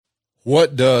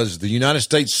What does the United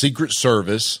States Secret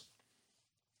Service,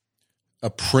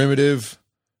 a primitive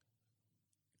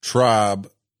tribe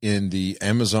in the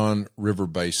Amazon River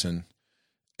Basin,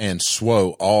 and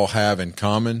SWO all have in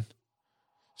common?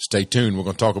 Stay tuned. We're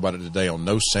going to talk about it today on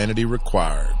No Sanity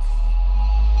Required.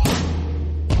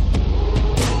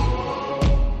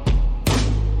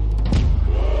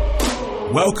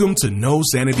 Welcome to No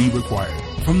Sanity Required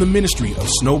from the Ministry of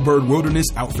Snowbird Wilderness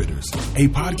Outfitters, a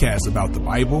podcast about the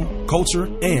Bible, culture,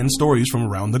 and stories from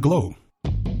around the globe.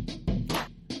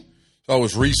 I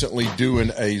was recently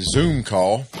doing a Zoom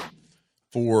call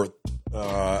for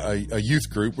a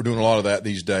youth group. We're doing a lot of that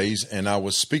these days, and I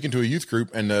was speaking to a youth group,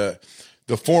 and the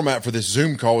format for this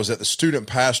Zoom call was that the student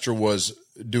pastor was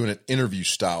doing an interview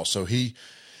style. So he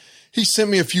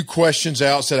sent me a few questions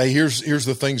out, said, hey, here's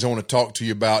the things I want to talk to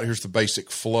you about. Here's the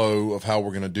basic flow of how we're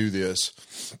going to do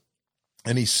this.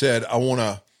 And he said, I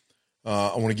want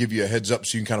to give you a heads up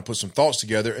so you can kind of put some thoughts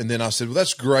together. And then I said, well,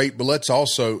 that's great, but let's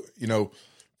also,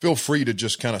 feel free to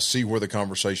just kind of see where the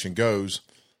conversation goes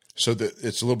so that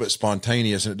it's a little bit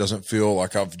spontaneous and it doesn't feel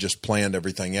like I've just planned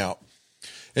everything out.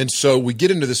 And so we get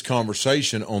into this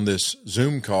conversation on this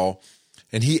Zoom call,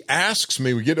 and he asks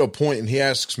me, we get to a point and he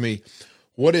asks me,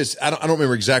 I don't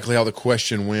remember exactly how the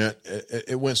question went.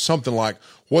 It went something like,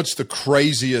 what's the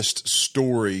craziest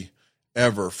story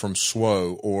ever from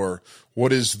SWO? Or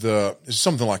what is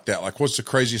something like that. Like, what's the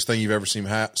craziest thing you've ever seen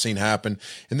happen?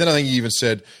 And then I think he even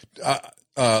said,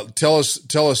 tell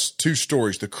us two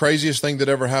stories, the craziest thing that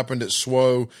ever happened at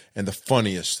SWO and the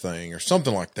funniest thing, or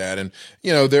something like that. And,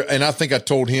 and I think I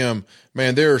told him,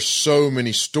 man, there are so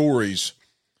many stories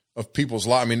of people's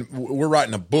lives. I mean, we're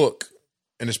writing a book,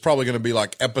 and it's probably going to be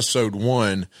like episode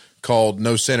 1 called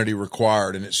No Sanity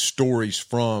Required. And it's stories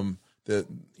from the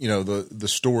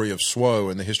story of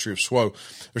SWO and the history of SWO.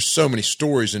 There's so many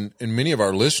stories, and many of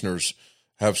our listeners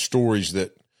have stories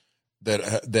that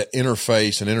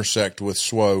interface and intersect with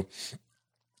SWO.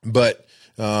 But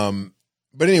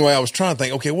anyway, I was trying to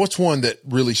think, okay, what's one that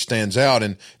really stands out?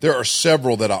 And there are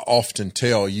several that I often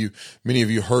tell you. Many of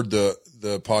you heard the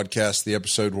podcast, the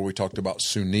episode where we talked about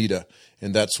Sunita,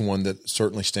 and that's one that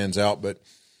certainly stands out. But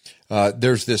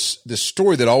there's this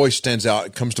story that always stands out.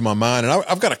 It comes to my mind, and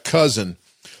I've got a cousin,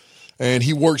 and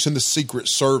he works in the Secret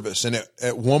Service. And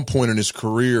at one point in his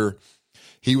career,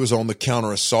 he was on the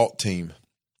counter assault team.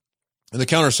 And the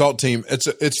counter assault team,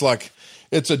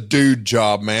 it's a dude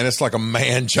job, man. It's like a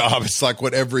man job. It's like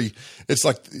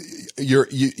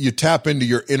you tap into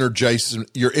your inner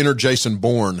Jason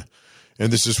Bourne.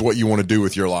 And this is what you want to do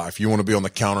with your life. You want to be on the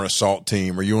counter assault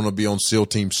team, or you want to be on SEAL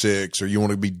Team 6, or you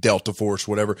want to be Delta Force,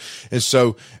 whatever. And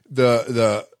so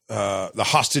the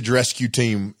hostage rescue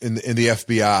team in the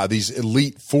FBI, these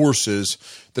elite forces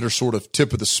that are sort of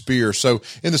tip of the spear. So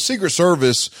in the Secret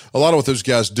Service, a lot of what those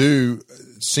guys do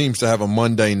seems to have a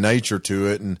mundane nature to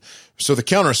it. And so the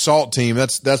counter assault team,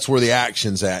 that's where the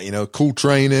action's at, cool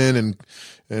training.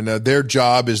 And their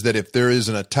job is that if there is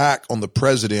an attack on the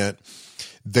president,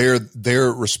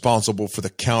 they're responsible for the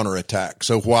counterattack.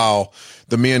 So while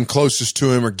the men closest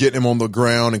to him are getting him on the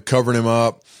ground and covering him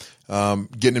up,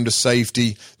 getting him to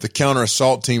safety, the counter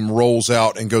assault team rolls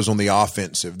out and goes on the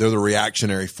offensive. They're the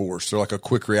reactionary force. They're like a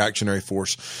quick reactionary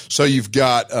force. So you've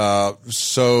got, when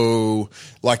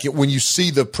you see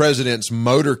the president's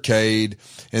motorcade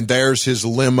and there's his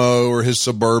limo or his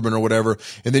Suburban or whatever,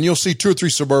 and then you'll see 2 or 3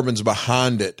 Suburbans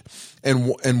behind it.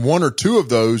 And 1 or 2 of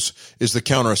those is the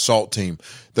counter assault team.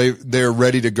 They're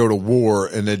ready to go to war,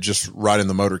 and they're just right in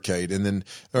the motorcade. And then,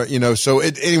 I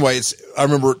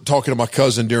remember talking to my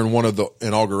cousin during one of the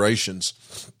inaugurations.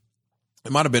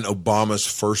 It might've been Obama's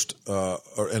first,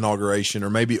 inauguration,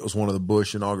 or maybe it was one of the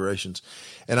Bush inaugurations.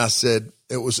 And I said,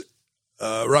 it was,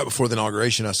 right before the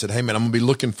inauguration, I said, hey man, I'm going to be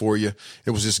looking for you.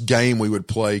 It was this game we would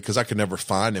play, cause I could never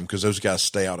find him, cause those guys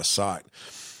stay out of sight.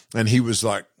 And he was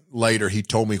like, later, he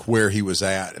told me where he was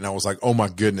at, and I was like, oh my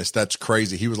goodness, that's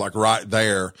crazy. He was like right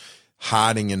there,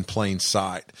 hiding in plain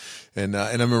sight. And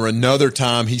I remember another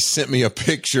time he sent me a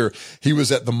picture. He was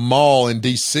at the mall in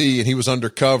DC, and he was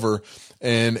undercover,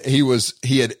 and he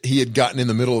had gotten in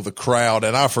the middle of the crowd,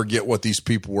 and I forget what these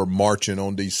people were marching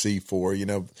on DC for.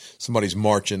 Somebody's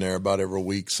marching there about every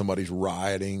week. Somebody's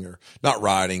rioting, or not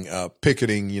rioting,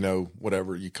 picketing,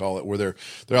 whatever you call it, where they're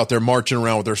out there marching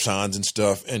around with their signs and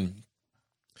stuff. And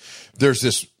there's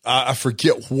this, I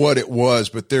forget what it was,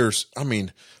 but there's,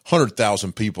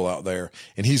 100,000 people out there,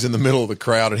 and he's in the middle of the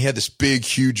crowd, and he had this big,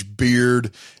 huge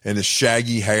beard and this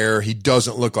shaggy hair. He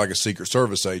doesn't look like a Secret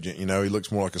Service agent. He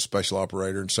looks more like a special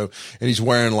operator. And he's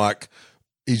wearing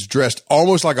he's dressed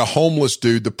almost like a homeless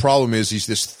dude. The problem is he's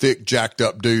this thick, jacked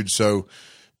up dude. So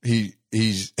he's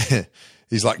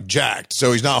He's like jacked.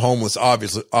 So he's not homeless,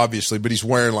 obviously, but he's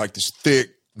wearing like this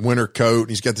thick winter coat and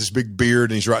he's got this big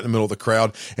beard and he's right in the middle of the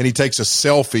crowd and he takes a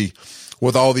selfie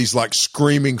with all these like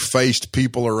screaming faced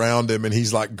people around him and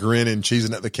he's like grinning,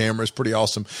 cheesing at the camera. It's pretty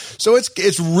awesome. So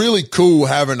it's really cool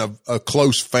having a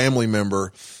close family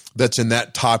member that's in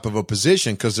that type of a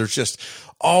position because there's just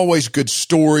always good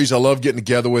stories. I love getting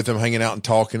together with him, hanging out and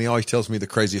talking. He always tells me the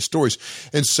craziest stories.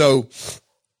 And so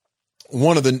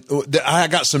I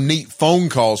got some neat phone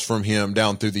calls from him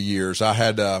down through the years. I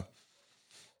had,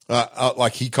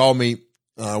 like he called me,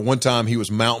 one time he was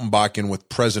mountain biking with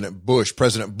President Bush.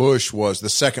 President Bush was the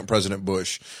second President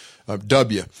Bush,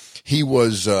 W. He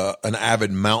was, an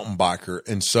avid mountain biker.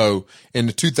 And so in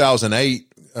the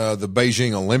 2008, the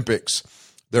Beijing Olympics,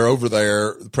 they're over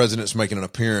there. The president's making an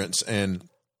appearance and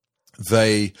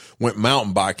they went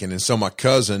mountain biking. And so my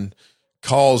cousin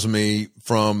calls me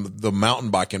from the mountain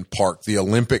biking park, the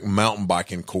Olympic mountain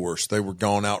biking course. They were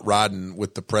going out riding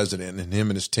with the president and him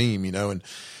and his team, and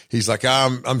he's like,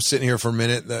 I'm sitting here for a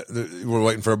minute. We're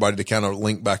waiting for everybody to kind of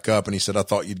link back up. And he said, I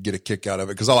thought you'd get a kick out of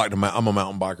it. Cause I'm a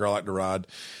mountain biker. I like to ride.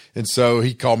 And so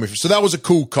he called me. So that was a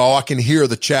cool call. I can hear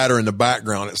the chatter in the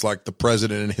background. It's like the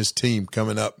president and his team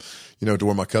coming up, to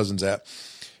where my cousin's at.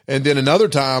 And then another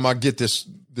time I get this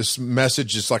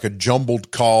message. It's like a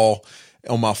jumbled call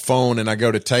on my phone and I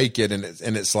go to take it and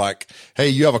it's like, hey,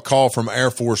 you have a call from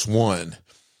Air Force One.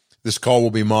 This call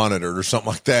will be monitored or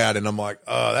something like that. And I'm like,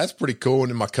 that's pretty cool.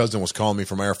 And then my cousin was calling me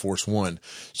from Air Force One.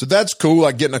 So that's cool.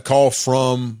 Like getting a call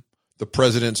from the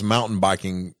president's mountain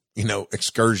biking,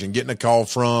 excursion, getting a call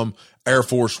from Air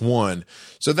Force One.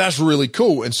 So that's really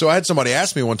cool. And so I had somebody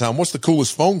ask me one time, what's the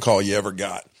coolest phone call you ever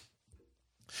got?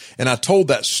 And I told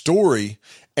that story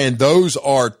and those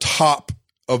are top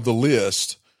of the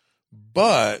list.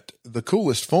 But the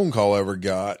coolest phone call I ever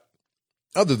got,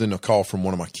 other than a call from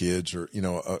one of my kids or,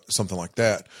 something like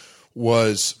that,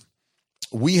 was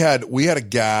we had a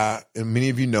guy, and many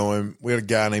of you know him. We had a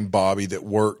guy named Bobby that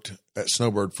worked at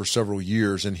Snowbird for several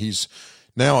years, and he's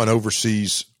now an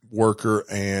overseas worker,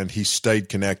 and he stayed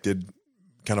connected,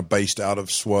 kind of based out of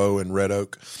SWO and Red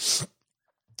Oak.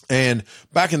 And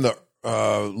back in the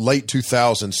late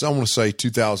 2000s, I want to say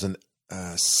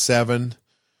 2007,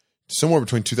 somewhere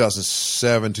between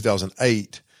 2007,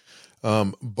 2008,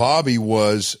 Bobby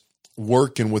was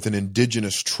working with an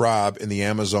indigenous tribe in the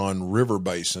Amazon River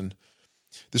Basin.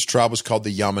 This tribe was called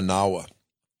the Yamanawa,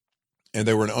 and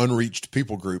they were an unreached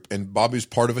people group. And Bobby was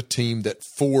part of a team that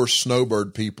 4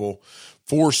 Snowbird people,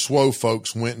 4 SWO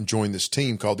folks went and joined this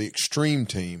team called the Extreme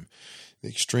Team. The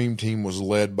Extreme Team was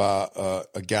led by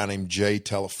a guy named Jay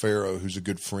Talaferro, who's a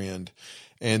good friend.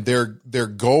 And their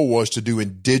goal was to do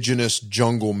indigenous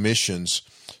jungle missions,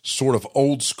 sort of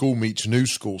old school meets new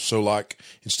school. So like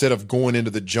instead of going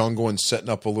into the jungle and setting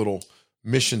up a little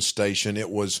mission station, it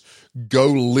was go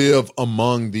live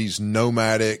among these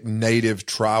nomadic, native,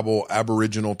 tribal,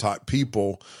 aboriginal type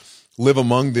people, live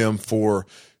among them for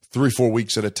 3-4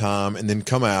 weeks at a time, and then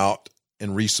come out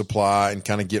and resupply and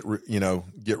kind of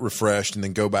get refreshed and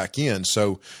then go back in.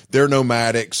 So they're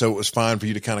nomadic. So it was fine for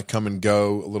you to kind of come and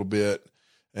go a little bit.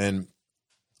 And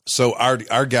so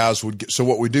our guys would get, so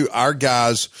what we do, our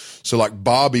guys, so like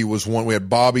Bobby was one, we had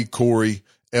Bobby, Corey,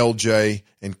 LJ,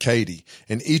 and Katie,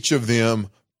 and each of them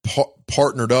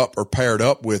partnered up or paired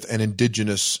up with an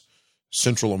indigenous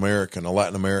Central American, a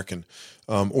Latin American,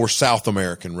 or South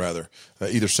American rather,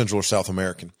 either Central or South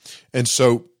American. And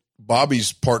so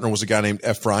Bobby's partner was a guy named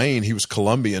Ephraim. He was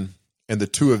Colombian, and the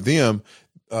two of them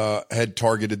had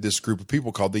targeted this group of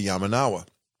people called the Yamanawa.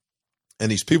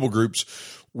 And these people groups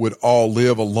would all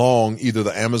live along either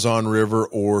the Amazon River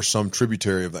or some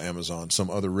tributary of the Amazon, some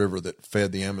other river that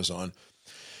fed the Amazon.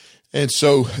 And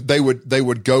so they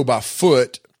would go by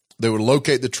foot. They would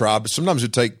locate the tribe. Sometimes it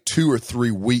would take 2 or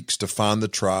 3 weeks to find the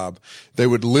tribe. They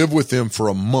would live with them for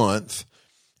a month,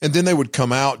 and then they would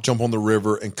come out, jump on the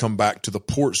river, and come back to the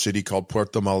port city called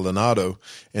Puerto Maldonado.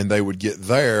 And they would get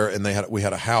there, and we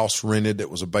had a house rented that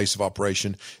was a base of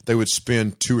operation. They would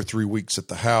spend 2 or 3 weeks at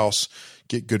the house,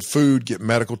 get good food, get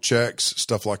medical checks,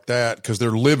 stuff like that, because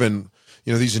they're living.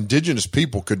 These indigenous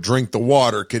people could drink the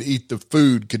water, could eat the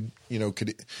food,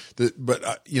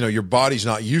 but your body's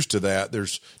not used to that.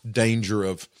 There's danger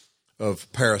of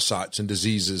parasites and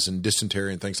diseases and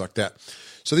dysentery and things like that.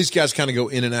 So these guys kind of go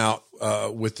in and out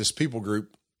with this people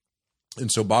group.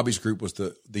 And so Bobby's group was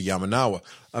the Yamanawa.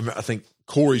 I think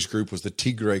Corey's group was the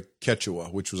Tigray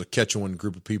Quechua, which was a Quechuan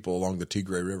group of people along the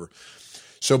Tigray River.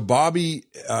 So Bobby,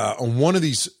 on one of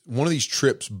these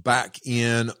trips back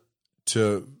in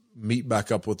to meet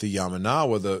back up with the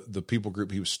Yamanawa, the people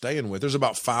group he was staying with. There's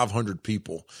about 500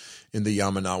 people in the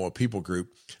Yamanawa people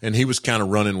group, and he was kind of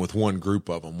running with one group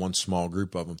of them, one small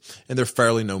group of them. And they're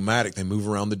fairly nomadic. They move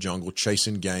around the jungle,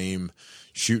 chasing game,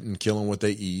 shooting, killing what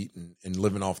they eat, and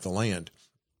living off the land.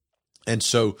 And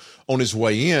so on his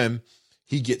way in,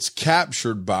 he gets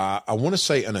captured by, I want to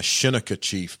say, an Ashinika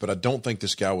chief, but I don't think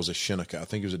this guy was a Ashinika. I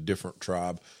think it was a different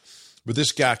tribe. But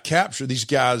this guy captured these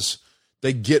guys.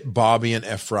 They get Bobby and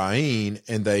Ephraim,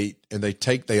 and they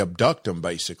abduct them.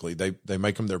 Basically, they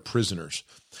make them their prisoners.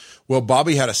 Well,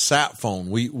 Bobby had a sat phone.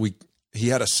 He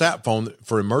had a sat phone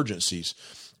for emergencies,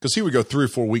 because he would go 3 or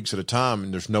 4 weeks at a time,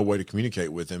 and there's no way to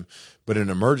communicate with him. But in an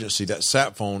emergency, that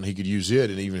sat phone, he could use it,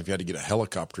 and even if you had to get a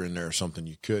helicopter in there or something,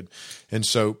 you could. And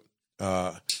so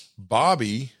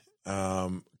Bobby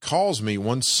calls me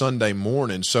one Sunday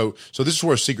morning. So this is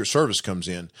where Secret Service comes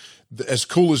in. As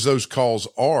cool as those calls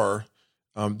are,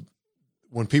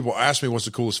 when people ask me what's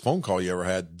the coolest phone call you ever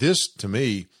had, this to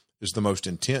me is the most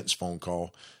intense phone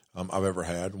call I've ever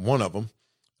had. One of them.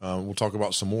 We'll talk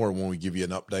about some more when we give you an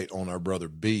update on our brother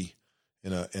B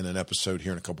in an episode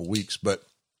here in a couple of weeks. But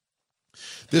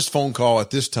this phone call at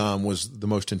this time was the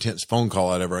most intense phone call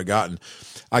I'd ever gotten.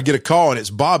 I get a call, and it's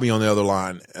Bobby on the other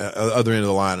line, other end of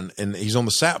the line, and he's on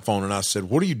the sat phone. And I said,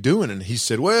 "What are you doing?" And he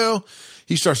said, "Well,"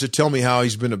 he starts to tell me how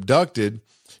he's been abducted.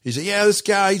 He said, "Yeah, this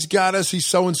guy, he's got us. He's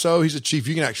so-and-so. He's a chief."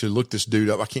 You can actually look this dude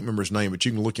up. I can't remember his name, but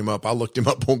you can look him up. I looked him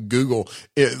up on Google.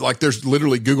 There's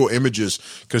literally Google images,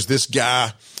 because this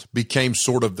guy became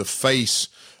sort of the face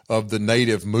of the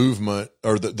native movement,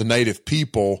 or the native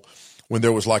people, when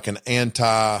there was like it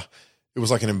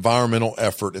was like an environmental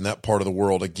effort in that part of the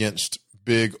world against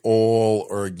big oil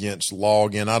or against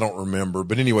logging. I don't remember.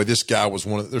 But anyway, this guy was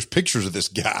there's pictures of this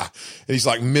guy, and he's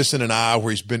like missing an eye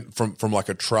where he's been from like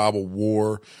a tribal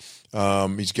war.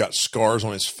 He's got scars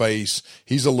on his face.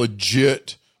 He's a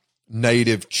legit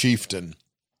native chieftain,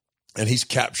 and he's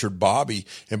captured Bobby.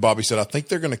 And Bobby said, "I think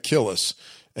they're going to kill us."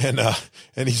 And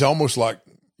he's almost like,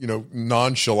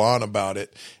 nonchalant about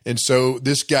it. And so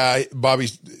this guy, Bobby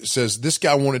says, this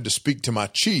guy wanted to speak to my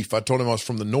chief. I told him I was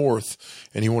from the north,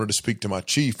 and he wanted to speak to my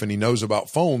chief, and he knows about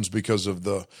phones because of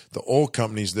the oil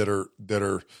companies that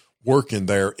are working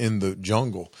there in the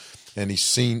jungle. And he's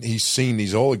seen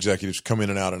these oil executives come in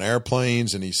and out in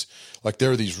airplanes, and he's like,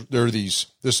 there are these,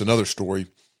 this is another story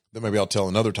that maybe I'll tell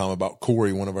another time about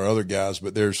Corey, one of our other guys,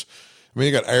 but you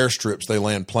got airstrips. They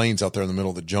land planes out there in the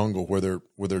middle of the jungle where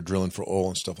they're drilling for oil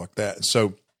and stuff like that. And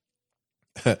so,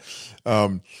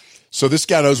 so this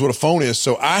guy knows what a phone is.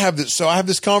 So I have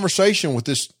this conversation with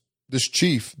this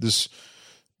chief, this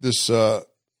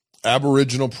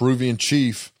Aboriginal Peruvian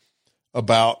chief,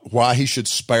 about why he should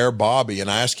spare Bobby.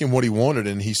 And I asked him what he wanted,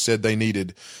 and he said they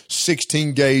needed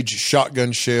 16 gauge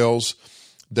shotgun shells.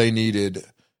 They needed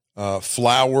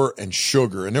flour and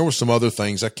sugar. And there were some other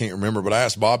things I can't remember, but I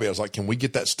asked Bobby, I was like, "Can we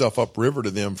get that stuff upriver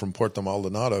to them from Puerto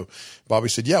Maldonado?" Bobby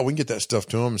said, "Yeah, we can get that stuff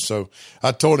to them." So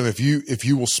I told him, if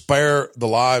you will spare the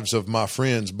lives of my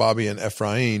friends, Bobby and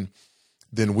Ephraim,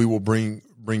 then we will bring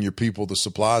your people the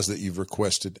supplies that you've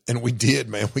requested. And we did,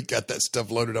 man. We got that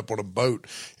stuff loaded up on a boat,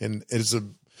 and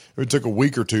it took a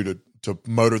week or two to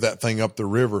motor that thing up the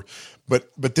river.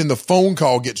 But then the phone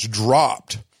call gets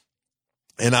dropped.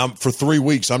 And for 3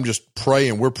 weeks, I'm just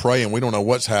praying. We're praying. We don't know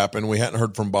what's happened. We hadn't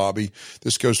heard from Bobby.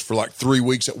 This goes for like 3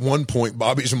 weeks. At one point,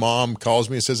 Bobby's mom calls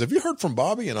me and says, "Have you heard from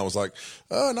Bobby?" And I was like,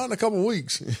 "Not in a couple of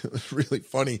weeks." It was really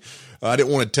funny. I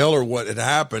didn't want to tell her what had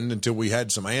happened until we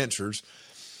had some answers.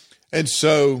 And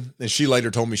she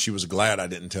later told me she was glad I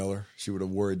didn't tell her. She would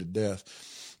have worried to death.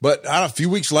 But a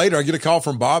few weeks later, I get a call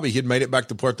from Bobby. He had made it back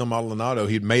to Puerto Maldonado.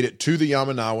 He'd made it to the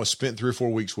Yamanawa, spent 3 or 4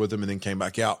 weeks with him, and then came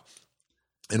back out.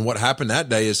 And what happened that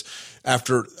day is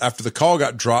after the call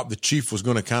got dropped, the chief was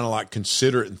going to kind of like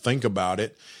consider it and think about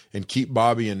it and keep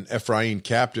Bobby and Ephraim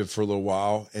captive for a little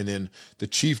while. And then the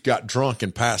chief got drunk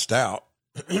and passed out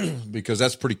because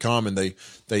that's pretty common.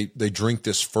 They drink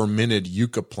this fermented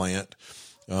yucca plant.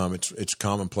 It's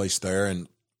commonplace there. And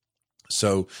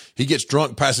so he gets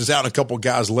drunk, passes out, and a couple of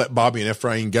guys let Bobby and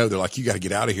Ephraim go. They're like, "You got to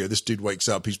get out of here. This dude wakes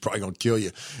up. He's probably going to kill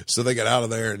you." So they got out of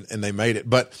there and they made it.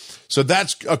 But so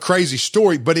that's a crazy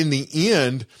story. But in the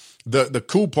end, the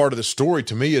cool part of the story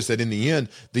to me is that in the end,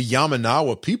 the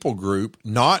Yamanawa people group,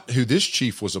 not who this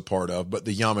chief was a part of, but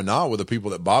the Yamanawa, the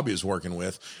people that Bobby is working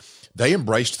with, they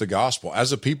embraced the gospel.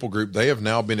 As a people group, they have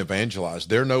now been evangelized.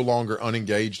 They're no longer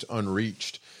unengaged,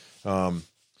 unreached.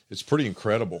 It's pretty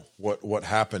incredible what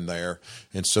happened there.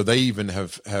 And so they even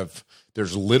have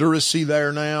there's literacy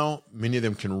there now. Many of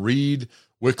them can read.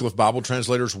 Wycliffe Bible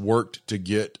translators worked to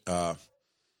get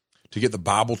to get the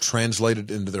Bible translated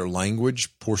into their language,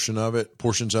 portions of it.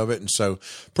 And so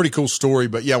pretty cool story.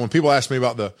 But yeah, when people ask me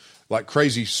about the like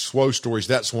crazy SWO stories,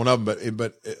 that's one of them.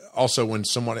 But also when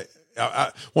someone,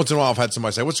 once in a while I've had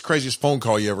somebody say, what's the craziest phone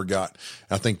call you ever got?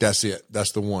 I think that's it.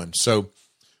 That's the one. So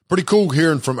pretty cool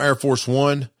hearing from Air Force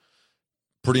One.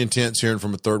 Pretty intense hearing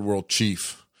from a third world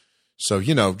chief. So,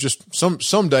 you know, just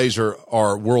some days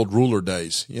are world ruler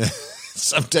days. Yeah.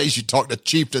 Some days you talk to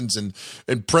chieftains and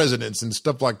presidents and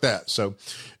stuff like that. So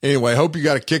anyway, I hope you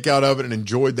got a kick out of it and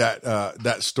enjoyed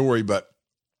that story. But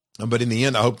in the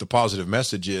end, I hope the positive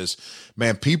message is,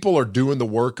 man, people are doing the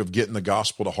work of getting the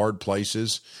gospel to hard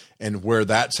places, and where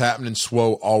that's happening,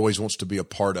 SWO always wants to be a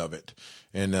part of it.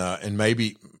 And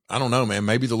maybe, I don't know, man,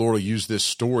 maybe the Lord will use this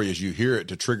story as you hear it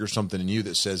to trigger something in you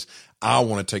that says, I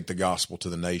want to take the gospel to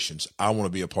the nations. I want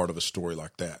to be a part of a story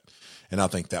like that. And I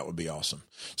think that would be awesome.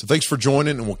 So thanks for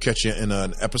joining, and we'll catch you in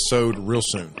an episode real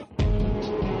soon.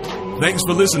 Thanks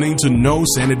for listening to No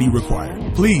Sanity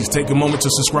Required. Please take a moment to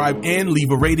subscribe and leave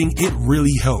a rating. It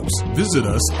really helps. Visit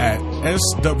us at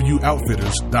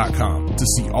swoutfitters.com to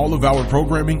see all of our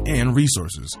programming and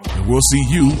resources. And we'll see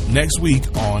you next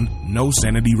week on No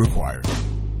Sanity Required.